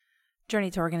Journey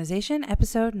to Organization,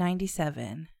 episode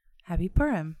 97. Happy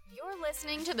Purim. You're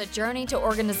listening to the Journey to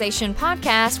Organization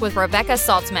podcast with Rebecca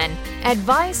Saltzman.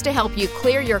 Advice to help you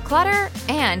clear your clutter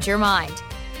and your mind.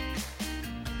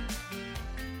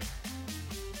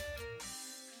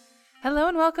 Hello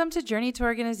and welcome to Journey to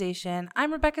Organization.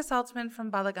 I'm Rebecca Saltzman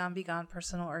from Balagan Began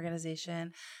Personal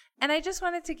Organization. And I just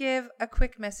wanted to give a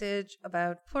quick message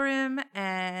about Purim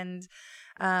and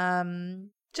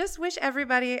just wish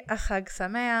everybody a Chag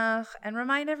Sameach and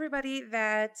remind everybody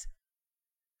that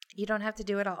you don't have to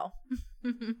do it all.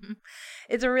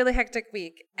 It's a really hectic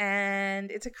week and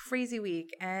it's a crazy week.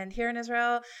 And here in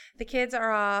Israel, the kids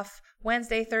are off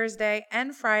Wednesday, Thursday,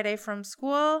 and Friday from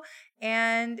school.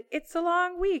 And it's a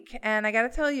long week. And I got to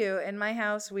tell you, in my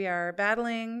house, we are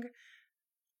battling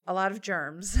a lot of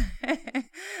germs.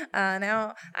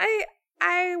 Now,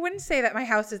 I wouldn't say that my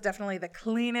house is definitely the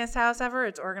cleanest house ever.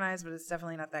 It's organized, but it's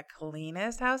definitely not the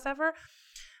cleanest house ever.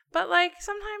 But like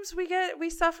sometimes we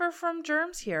suffer from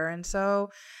germs here. And so,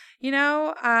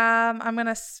 I'm going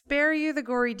to spare you the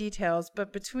gory details,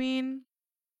 but between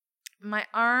my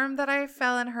arm that I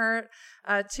fell and hurt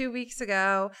 2 weeks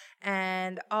ago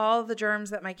and all the germs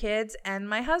that my kids and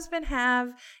my husband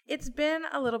have, it's been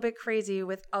a little bit crazy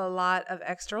with a lot of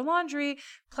extra laundry.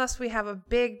 Plus we have a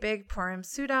big Purim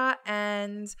Suda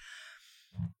and,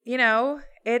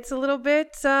 it's a little bit,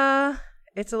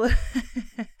 it's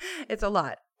a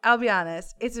lot. I'll be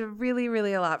honest. It's really,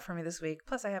 really a lot for me this week.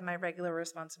 Plus, I have my regular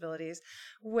responsibilities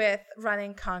with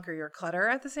running Conquer Your Clutter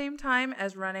at the same time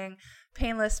as running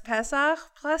Painless Pesach,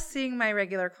 plus seeing my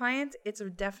regular clients. It's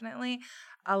definitely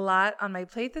a lot on my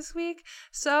plate this week.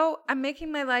 So I'm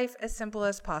making my life as simple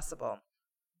as possible.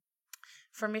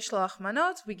 For Mishloach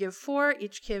Manot, we give 4.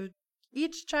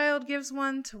 Each child gives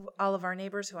one to all of our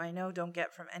neighbors who I know don't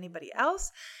get from anybody else.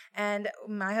 And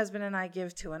my husband and I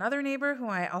give to another neighbor who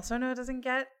I also know doesn't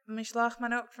get Mishloach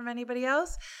Manot from anybody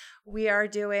else. We are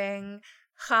doing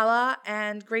challah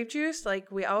and grape juice like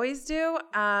we always do.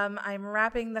 I'm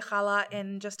wrapping the challah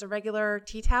in just a regular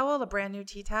tea towel, a brand new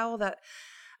tea towel that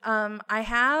I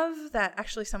have that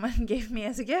actually someone gave me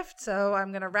as a gift. So I'm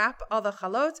going to wrap all the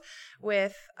chalot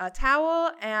with a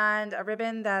towel and a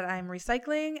ribbon that I'm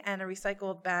recycling and a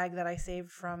recycled bag that I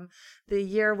saved from the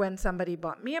year when somebody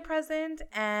bought me a present.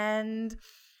 And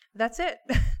that's it.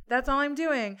 That's all I'm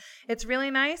doing. It's really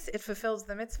nice. It fulfills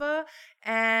the mitzvah.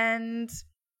 And,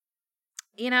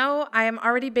 I am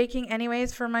already baking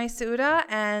anyways for my Seuda,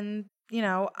 and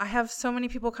I have so many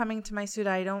people coming to my Seuda.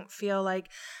 I don't feel like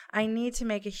I need to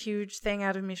make a huge thing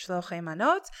out of Mishlochei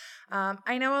Manot.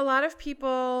 I know a lot of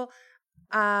people,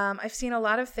 I've seen a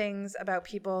lot of things about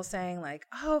people saying like,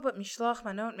 oh, but Mishloch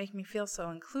Manot make me feel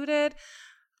so included.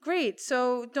 Great.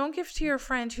 So don't give to your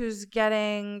friend who's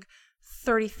getting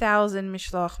 30,000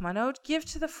 Mishloach Manot. Give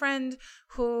to the friend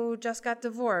who just got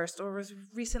divorced or was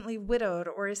recently widowed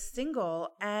or is single,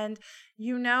 and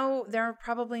they're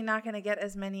probably not going to get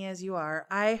as many as you are.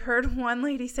 I heard one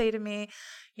lady say to me,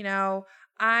 one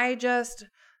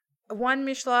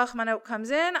Mishloach Manot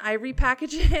comes in, I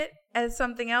repackage it as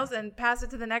something else and pass it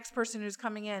to the next person who's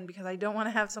coming in because I don't want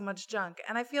to have so much junk.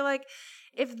 And I feel like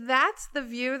if that's the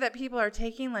view that people are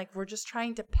taking, like we're just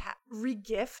trying to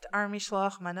regift our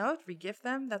Mishloach Manot, regift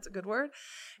them, that's a good word.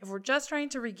 If we're just trying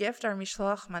to regift our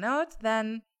Mishloach Manot,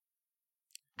 then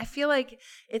I feel like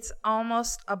it's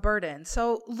almost a burden.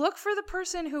 So look for the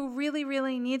person who really,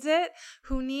 really needs it,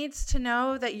 who needs to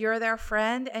know that you're their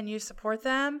friend and you support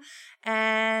them.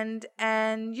 And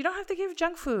you don't have to give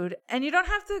junk food, and you don't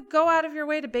have to go out of your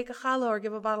way to bake a challah or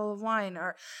give a bottle of wine,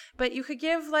 but you could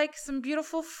give like some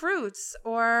beautiful fruits.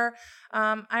 Or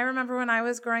I remember when I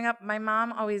was growing up, my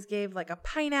mom always gave like a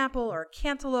pineapple or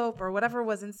cantaloupe or whatever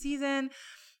was in season.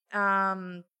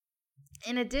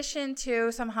 In addition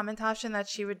to some hamantashen that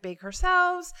she would bake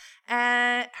herself,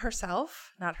 not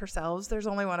herself, there's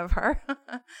only one of her,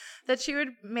 that she would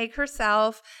make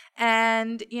herself,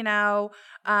 and,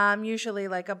 usually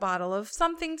like a bottle of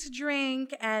something to drink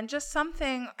and just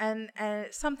something and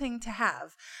something to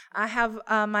have. I have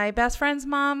my best friend's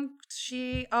mom,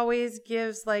 she always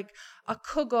gives like a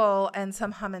kugel and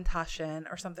some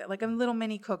hamantashen or something, like a little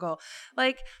mini kugel.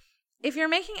 Like, if you're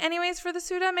making anyways for the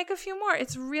Suda, make a few more.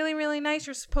 It's really, really nice.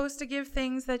 You're supposed to give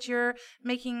things that you're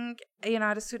making,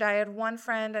 at a Suda. I had one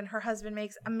friend and her husband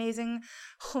makes amazing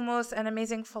hummus and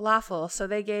amazing falafel. So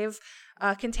they gave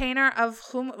a container of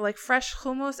fresh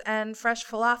hummus and fresh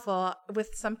falafel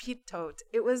with some pitot.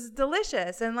 It was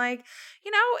delicious. And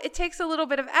it takes a little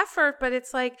bit of effort, but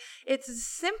it's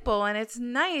simple and it's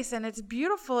nice and it's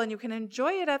beautiful and you can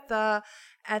enjoy it at the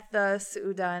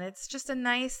Seuda, and it's just a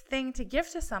nice thing to give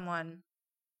to someone.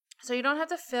 So you don't have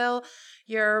to fill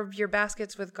your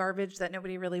baskets with garbage that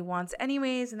nobody really wants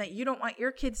anyways, and that you don't want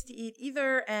your kids to eat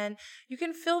either. And you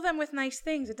can fill them with nice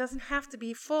things. It doesn't have to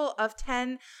be full of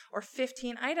 10 or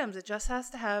 15 items. It just has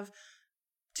to have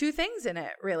 2 things in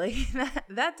it, really.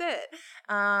 That's it.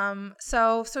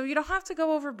 So you don't have to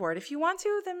go overboard. If you want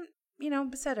to, then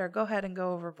beseder, go ahead and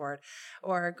go overboard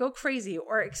or go crazy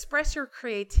or express your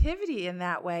creativity in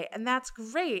that way. And that's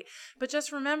great. But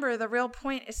just remember, the real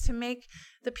point is to make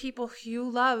the people who you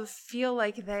love feel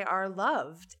like they are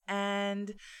loved.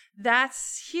 And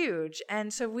that's huge.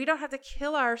 And so we don't have to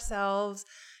kill ourselves,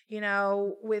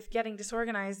 with getting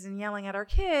disorganized and yelling at our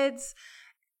kids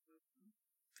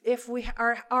if we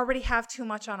already have too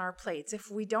much on our plates.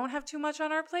 If we don't have too much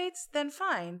on our plates, then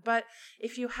fine. But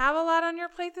if you have a lot on your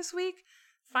plate this week,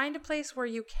 find a place where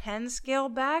you can scale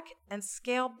back and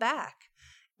scale back.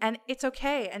 And it's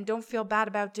okay. And don't feel bad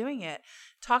about doing it.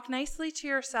 Talk nicely to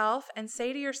yourself and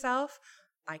say to yourself,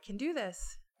 I can do this.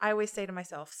 I always say to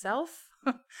myself, self,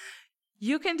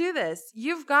 you can do this.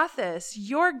 You've got this.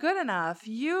 You're good enough.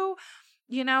 You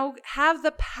have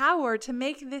the power to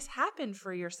make this happen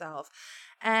for yourself.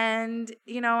 And,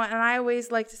 and I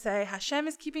always like to say, Hashem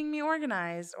is keeping me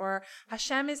organized, or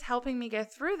Hashem is helping me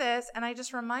get through this. And I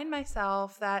just remind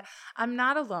myself that I'm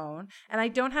not alone and I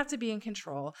don't have to be in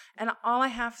control. And all I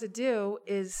have to do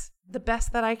is the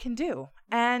best that I can do.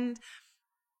 And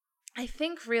I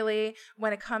think really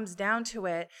when it comes down to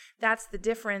it, that's the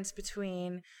difference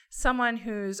between someone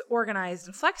who's organized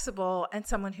and flexible and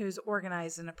someone who's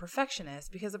organized and a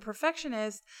perfectionist. Because a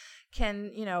perfectionist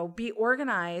can, be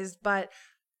organized, but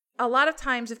a lot of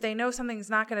times if they know something's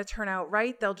not going to turn out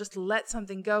right, they'll just let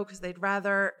something go because they'd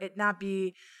rather it not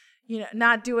be,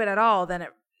 not do it at all than it,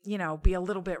 be a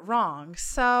little bit wrong.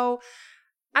 So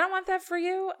I don't want that for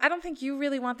you. I don't think you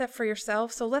really want that for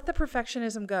yourself. So let the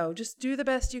perfectionism go. Just do the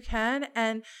best you can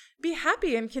and be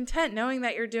happy and content knowing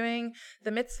that you're doing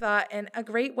the mitzvah in a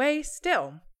great way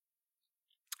still.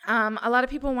 A lot of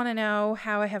people want to know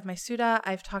how I have my Suda.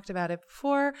 I've talked about it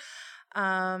before.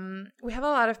 We have a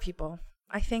lot of people.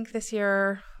 I think this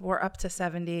year we're up to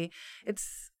 70.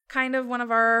 It's kind of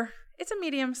it's a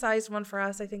medium-sized one for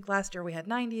us. I think last year we had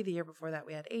 90. The year before that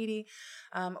we had 80.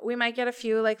 We might get a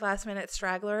few last-minute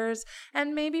stragglers,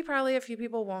 and probably a few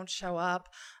people won't show up.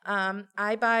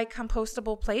 I buy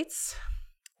compostable plates,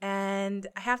 and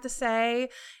I have to say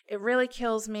it really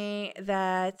kills me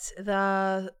that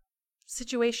the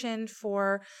situation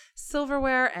for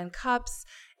silverware and cups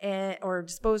or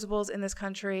disposables in this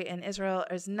country, in Israel,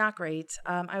 is not great.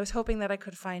 I was hoping that I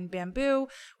could find bamboo,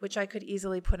 which I could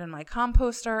easily put in my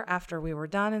composter after we were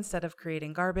done instead of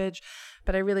creating garbage,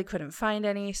 but I really couldn't find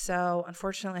any. So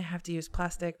unfortunately, I have to use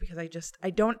plastic because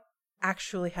I don't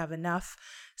actually have enough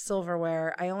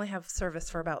silverware. I only have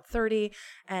service for about 30.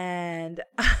 And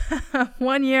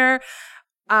one year,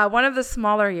 one of the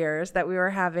smaller years that we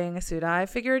were having a Suda, I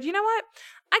figured, you know what?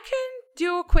 I can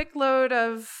do a quick load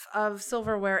of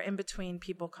silverware in between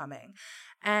people coming.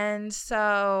 And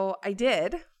so I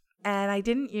did. And I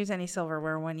didn't use any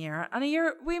silverware one year. On a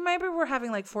year, we were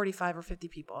having 45 or 50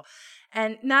 people.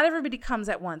 And not everybody comes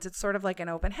at once. It's sort of like an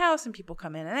open house and people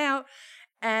come in and out.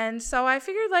 And so I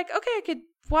figured okay, I could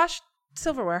wash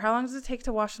silverware. How long does it take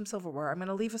to wash some silverware? I'm going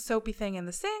to leave a soapy thing in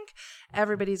the sink.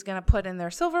 Everybody's going to put in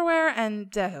their silverware and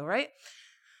dehu, right?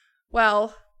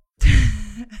 Well,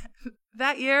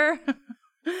 that year,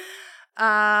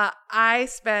 I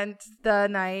spent the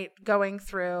night going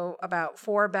through about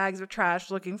 4 bags of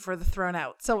trash looking for the thrown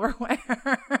out silverware.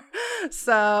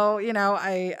 So,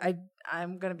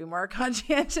 I'm going to be more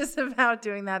conscientious about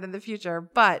doing that in the future.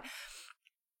 But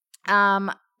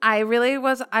I really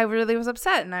was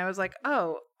upset, and I was like,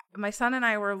 oh, my son and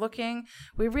I were looking.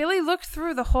 We really looked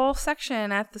through the whole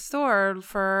section at the store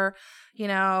for,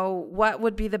 what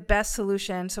would be the best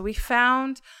solution. So we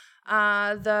found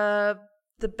the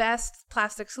best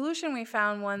plastic solution. We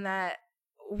found one that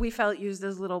we felt used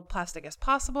as little plastic as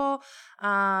possible.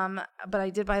 But I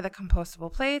did buy the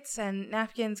compostable plates, and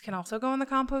napkins can also go in the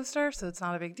composter, so it's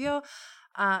not a big deal.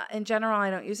 In general, I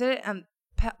don't use it. And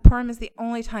Purim is the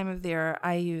only time of the year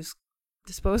I use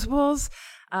disposables.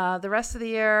 The rest of the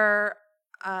year,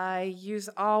 I use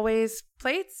always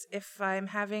plates. If I'm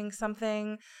having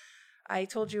something, I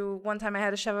told you one time I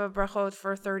had a Sheva Brachot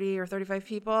for 30 or 35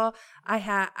 people.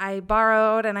 I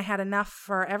borrowed and I had enough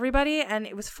for everybody, and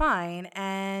it was fine.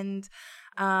 And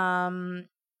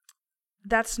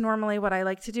that's normally what I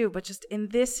like to do. But just in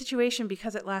this situation,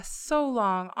 because it lasts so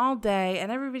long, all day,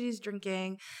 and everybody's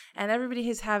drinking, and everybody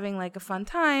is having a fun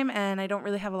time, and I don't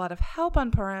really have a lot of help on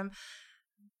Purim,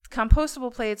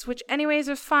 compostable plates, which anyways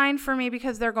is fine for me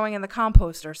because they're going in the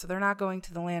composter, so they're not going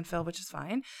to the landfill, which is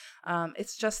fine.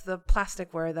 It's just the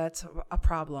plasticware that's a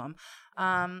problem.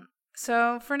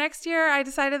 So for next year, I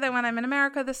decided that when I'm in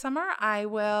America this summer, I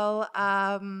will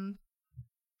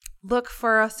look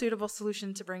for a suitable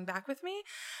solution to bring back with me.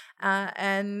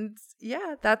 And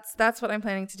yeah, that's what I'm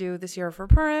planning to do this year for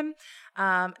Purim.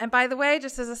 And by the way,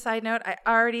 just as a side note, I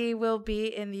already will be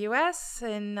in the U.S.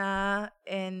 in the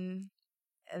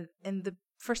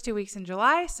first 2 weeks in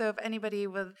July. So if anybody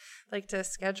would like to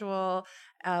schedule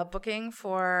a booking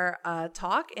for a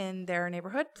talk in their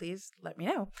neighborhood, please let me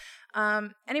know.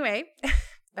 Anyway,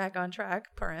 back on track,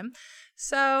 Purim.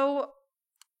 So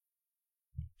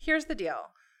here's the deal.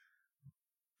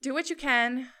 Do what you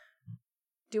can.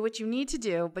 Do what you need to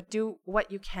do, but do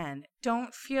what you can.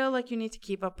 Don't feel like you need to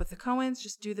keep up with the Cohens.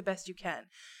 Just do the best you can.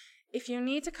 If you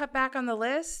need to cut back on the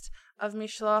list of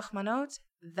Mishloach Manot,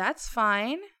 that's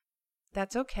fine.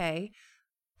 That's okay.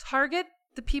 Target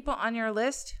the people on your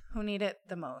list who need it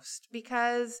the most,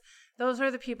 because those are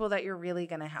the people that you're really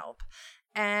going to help.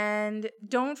 And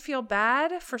don't feel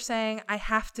bad for saying, I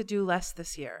have to do less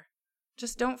this year.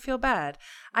 Just don't feel bad.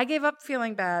 I gave up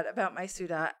feeling bad about my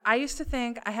Suda. I used to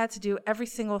think I had to do every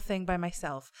single thing by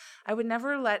myself. I would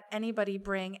never let anybody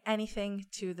bring anything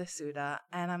to the Suda.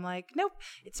 And I'm like, nope,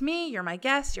 it's me. You're my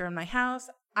guest. You're in my house.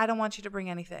 I don't want you to bring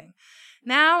anything.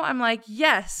 Now I'm like,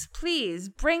 yes, please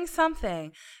bring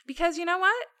something. Because you know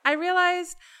what? I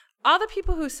realized all the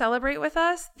people who celebrate with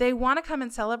us, they want to come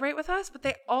and celebrate with us, but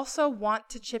they also want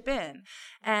to chip in.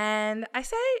 And I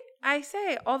say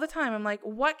all the time, I'm like,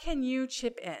 what can you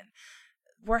chip in?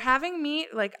 We're having meat.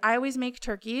 Like, I always make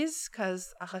turkeys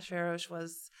because Achashverosh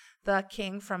was the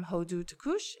king from Hodu to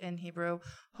Kush. In Hebrew,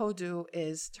 Hodu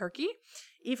is Turkey,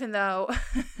 even though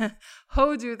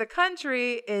Hodu, the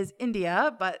country, is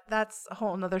India, but that's a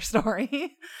whole nother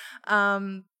story.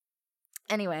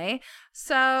 Anyway,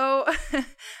 so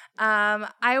I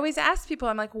always ask people,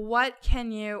 I'm like, what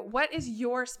is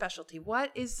your specialty?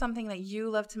 What is something that you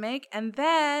love to make? And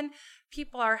then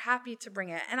people are happy to bring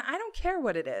it. And I don't care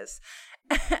what it is.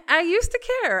 I used to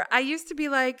care. I used to be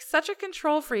like such a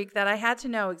control freak that I had to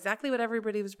know exactly what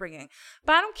everybody was bringing.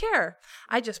 But I don't care.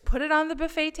 I just put it on the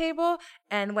buffet table,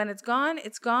 and when it's gone,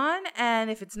 it's gone. And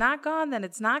if it's not gone, then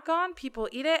it's not gone. People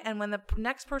eat it. And when the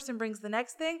next person brings the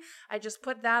next thing, I just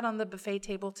put that on the buffet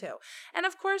table too. And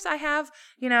of course, I have,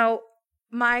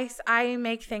 I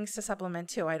make things to supplement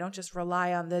too. I don't just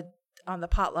rely on the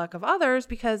potluck of others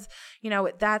because,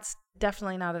 that's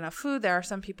definitely not enough food. There are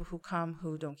some people who come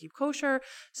who don't keep kosher.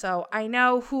 So I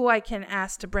know who I can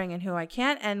ask to bring and who I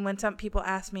can't. And when some people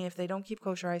ask me if they don't keep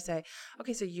kosher, I say,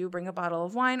 okay, so you bring a bottle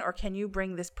of wine, or can you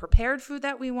bring this prepared food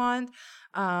that we want?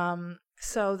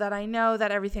 So that I know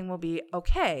that everything will be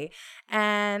okay.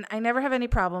 And I never have any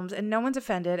problems and no one's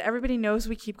offended. Everybody knows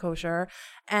we keep kosher.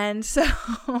 And so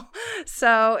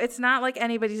it's not like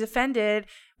anybody's offended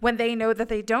when they know that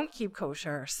they don't keep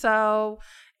kosher. So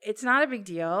it's not a big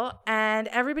deal and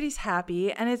everybody's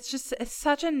happy. And it's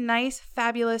such a nice,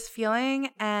 fabulous feeling.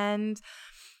 And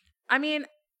I mean,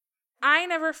 I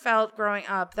never felt growing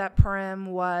up that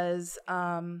Purim was,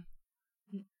 not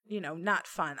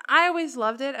fun. I always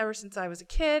loved it ever since I was a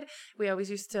kid. We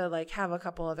always used to have a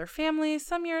couple other families.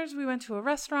 Some years we went to a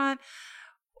restaurant,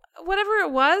 whatever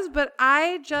it was. But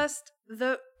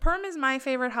the Purim is my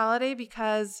favorite holiday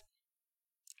because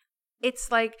it's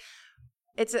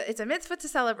it's a mitzvah to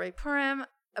celebrate Purim,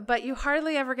 but you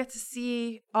hardly ever get to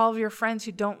see all of your friends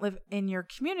who don't live in your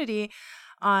community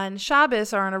on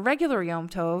Shabbos or on a regular Yom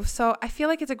Tov. So I feel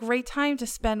like it's a great time to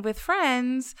spend with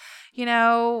friends,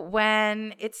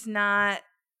 when it's not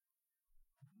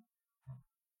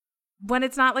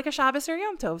like a Shabbos or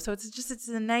Yom Tov. So it's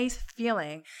a nice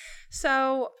feeling.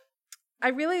 So I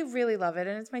really, really love it.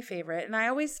 And it's my favorite. And I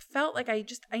always felt like I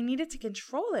needed to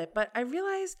control it, but I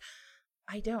realized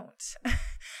I don't.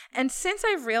 And since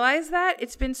I've realized that,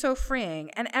 it's been so freeing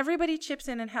and everybody chips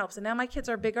in and helps. And now my kids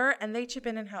are bigger and they chip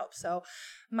in and help. So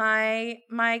my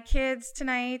kids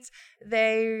tonight,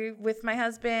 they, with my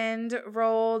husband,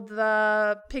 rolled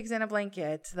the pigs in a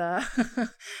blanket.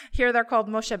 Here they're called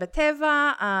Moshe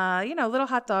B'Teva, little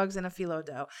hot dogs in a phyllo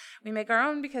dough. We make our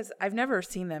own because I've never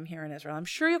seen them here in Israel. I'm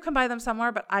sure you can buy them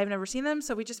somewhere, but I've never seen them.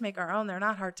 So we just make our own. They're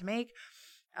not hard to make.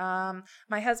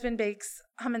 My husband bakes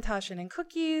hamantashen and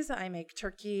cookies. I make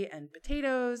turkey and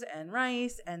potatoes and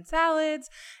rice and salads.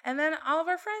 And then all of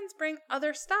our friends bring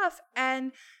other stuff,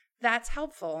 and that's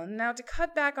helpful. And now to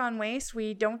cut back on waste,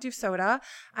 we don't do soda.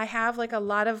 I have a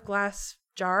lot of glass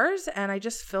jars and I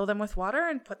just fill them with water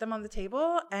and put them on the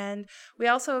table. And we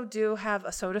also do have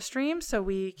a soda stream so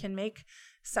we can make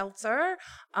seltzer.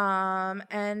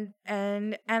 And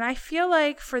I feel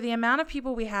like for the amount of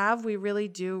people we have, we really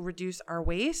do reduce our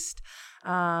waste.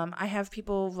 I have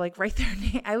people like write their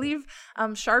name. I leave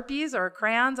Sharpies or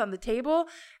crayons on the table,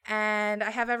 and I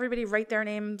have everybody write their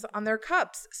names on their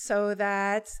cups so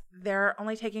that they're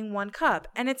only taking one cup.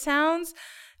 And it sounds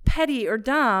petty or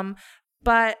dumb,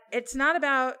 but it's not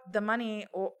about the money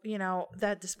or,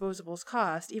 that disposables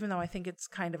cost, even though I think it's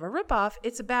kind of a ripoff.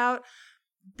 It's about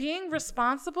being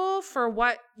responsible for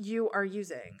what you are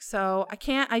using. So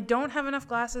I don't have enough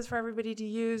glasses for everybody to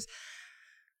use.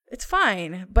 It's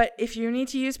fine. But if you need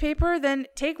to use paper, then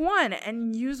take one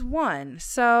and use one.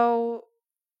 So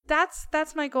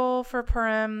that's my goal for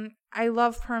Purim. I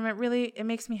love Purim. It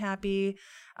makes me happy.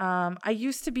 I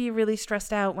used to be really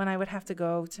stressed out when I would have to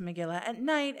go to Megillah at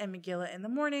night and Megillah in the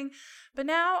morning. But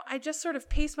now I just sort of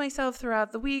pace myself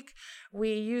throughout the week.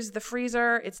 We use the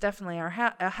freezer. It's definitely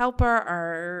a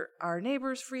helper. Our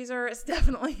neighbor's freezer is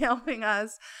definitely helping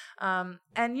us. And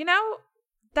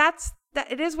that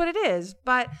it is what it is.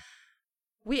 But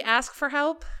we ask for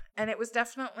help, and it was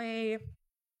definitely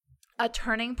a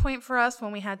turning point for us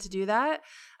when we had to do that.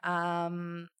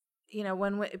 When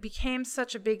it became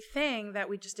such a big thing that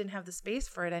we just didn't have the space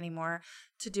for it anymore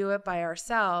to do it by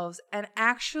ourselves. And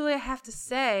actually, I have to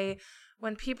say,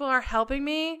 when people are helping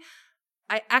me,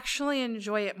 I actually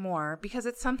enjoy it more because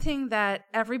it's something that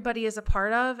everybody is a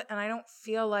part of, and I don't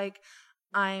feel like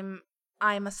I'm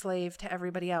a slave to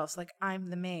everybody else, like I'm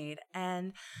the maid.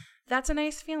 And that's a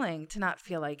nice feeling to not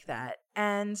feel like that.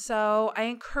 And so I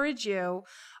encourage you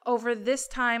over this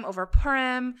time, over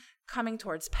Purim, coming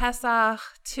towards Pesach,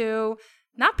 to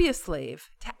not be a slave,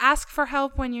 to ask for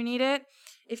help when you need it.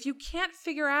 If you can't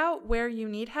figure out where you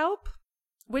need help,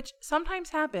 which sometimes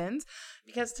happens,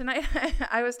 because tonight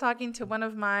I was talking to one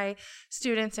of my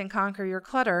students in Conquer Your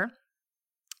Clutter,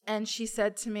 and she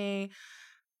said to me,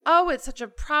 "Oh, it's such a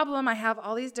problem. I have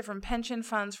all these different pension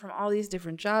funds from all these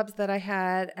different jobs that I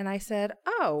had." And I said,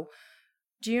 "Oh,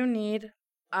 do you need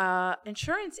an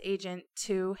insurance agent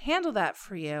to handle that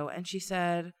for you?" And she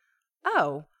said,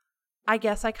 "Oh, I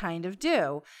guess I kind of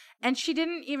do." And she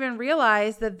didn't even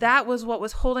realize that was what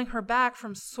was holding her back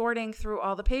from sorting through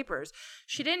all the papers.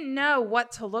 She didn't know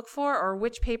what to look for or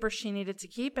which papers she needed to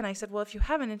keep. And I said, well, if you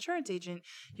have an insurance agent,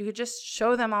 you could just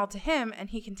show them all to him and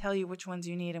he can tell you which ones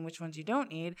you need and which ones you don't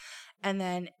need. And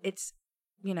then it's,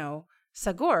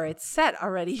 sagur, it's set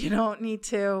already. You don't need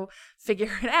to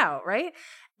figure it out, right?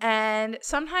 And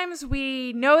sometimes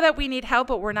we know that we need help,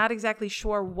 but we're not exactly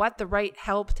sure what the right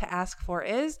help to ask for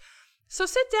is. So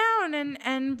sit down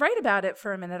and write about it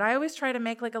for a minute. I always try to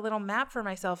make like a little map for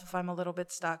myself if I'm a little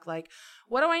bit stuck. Like,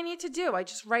 what do I need to do? I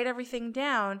just write everything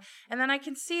down, and then I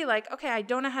can see like, okay, I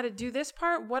don't know how to do this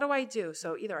part. What do I do?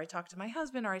 So either I talk to my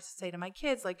husband or I say to my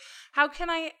kids, like, how can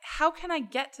I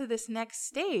get to this next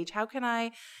stage? How can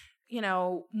I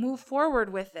move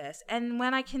forward with this? And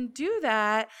when I can do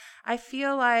that, I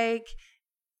feel like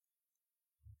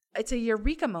it's a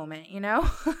eureka moment,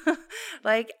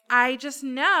 like I just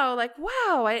know, like,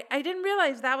 wow, I didn't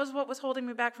realize that was what was holding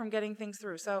me back from getting things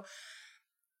through. So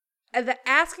the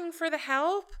asking for the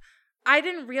help, I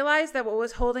didn't realize that what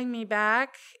was holding me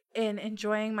back in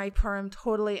enjoying my Purim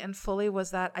totally and fully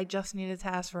was that I just needed to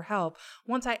ask for help.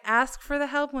 Once I asked for the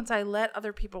help, once I let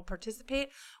other people participate,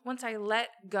 once I let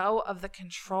go of the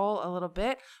control a little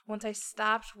bit, once I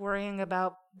stopped worrying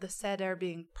about the seder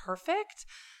being perfect,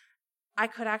 I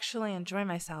could actually enjoy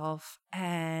myself,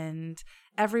 and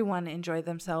everyone enjoyed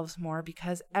themselves more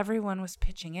because everyone was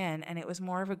pitching in, and it was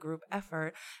more of a group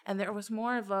effort, and there was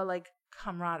more of a like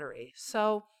camaraderie.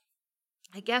 So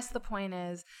I guess the point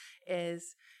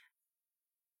is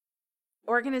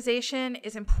organization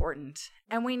is important,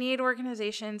 and we need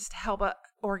organizations to help an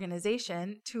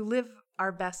organization to live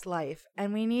our best life,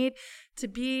 and we need to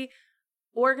be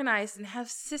organized and have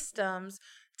systems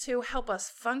to help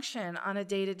us function on a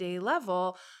day-to-day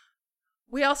level.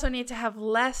 We also need to have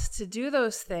less to do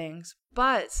those things,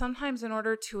 but sometimes in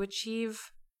order to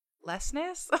achieve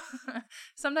lessness,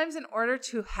 sometimes in order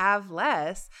to have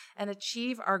less and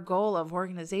achieve our goal of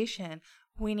organization,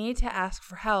 we need to ask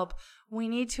for help. We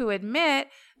need to admit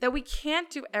that we can't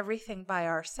do everything by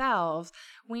ourselves.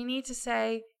 We need to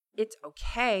say it's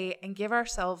okay and give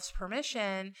ourselves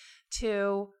permission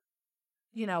to,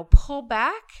 pull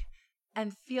back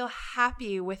and feel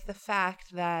happy with the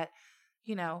fact that,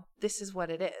 this is what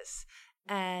it is,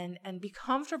 and be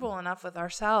comfortable enough with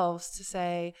ourselves to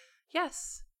say,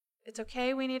 yes, it's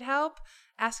okay, we need help.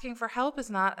 Asking for help is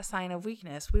not a sign of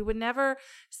weakness. We would never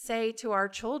say to our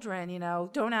children,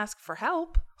 don't ask for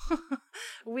help.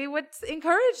 We would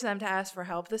encourage them to ask for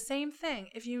help. The same thing.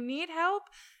 If you need help,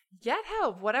 get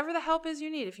help, whatever the help is you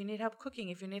need. If you need help cooking,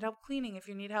 if you need help cleaning, if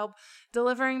you need help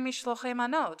delivering mishlochei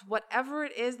manot, whatever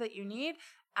it is that you need,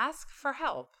 ask for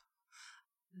help.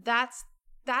 That's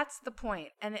the point.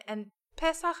 And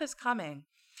Pesach is coming.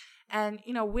 And,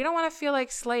 we don't want to feel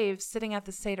like slaves sitting at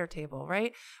the Seder table,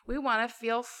 right? We want to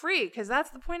feel free because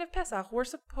that's the point of Pesach. We're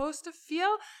supposed to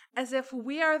feel as if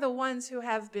we are the ones who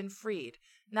have been freed.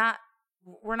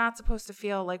 We're not supposed to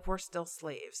feel like we're still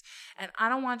slaves. And I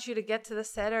don't want you to get to the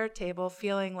Seder table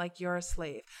feeling like you're a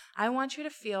slave. I want you to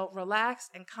feel relaxed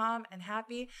and calm and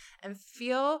happy and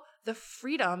feel the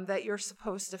freedom that you're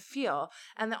supposed to feel.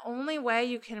 And the only way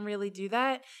you can really do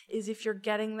that is if you're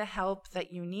getting the help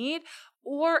that you need,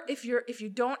 or if you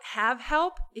don't have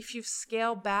help, if you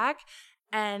scale back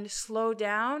and slow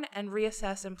down and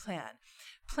reassess and plan.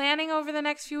 Planning over the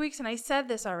next few weeks, and I said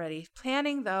this already,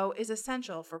 planning, though, is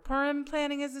essential. For Purim,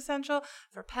 planning is essential.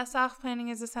 For Pesach, planning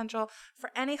is essential.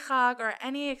 For any Chag or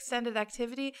any extended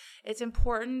activity, it's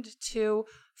important to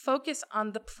focus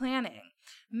on the planning.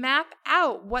 Map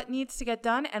out what needs to get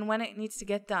done and when it needs to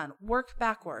get done. Work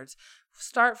backwards.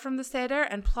 Start from the Seder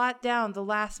and plot down the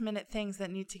last-minute things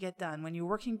that need to get done. When you're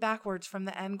working backwards from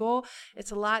the end goal,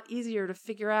 it's a lot easier to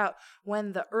figure out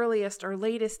when the earliest or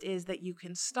latest is that you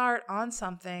can start on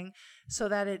something so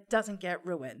that it doesn't get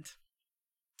ruined.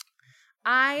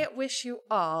 I wish you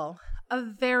all a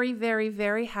very, very,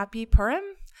 very happy Purim.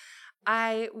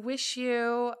 I wish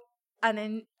you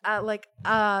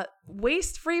a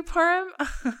waste-free Purim,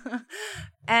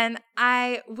 and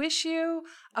I wish you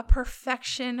a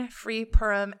perfection-free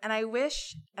Purim, and I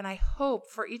wish and I hope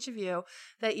for each of you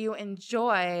that you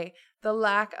enjoy the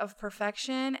lack of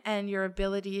perfection and your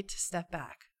ability to step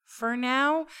back. For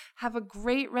now, have a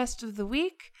great rest of the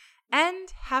week, and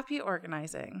happy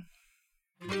organizing.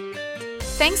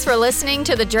 Thanks for listening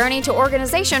to the Journey to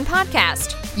Organization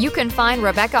podcast. You can find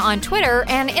Rebecca on Twitter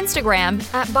and Instagram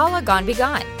at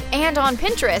balagonbegon and on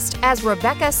Pinterest as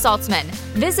Rebecca Saltzman.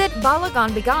 Visit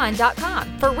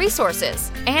balagonbegon.com for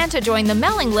resources and to join the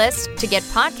mailing list to get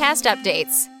podcast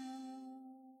updates.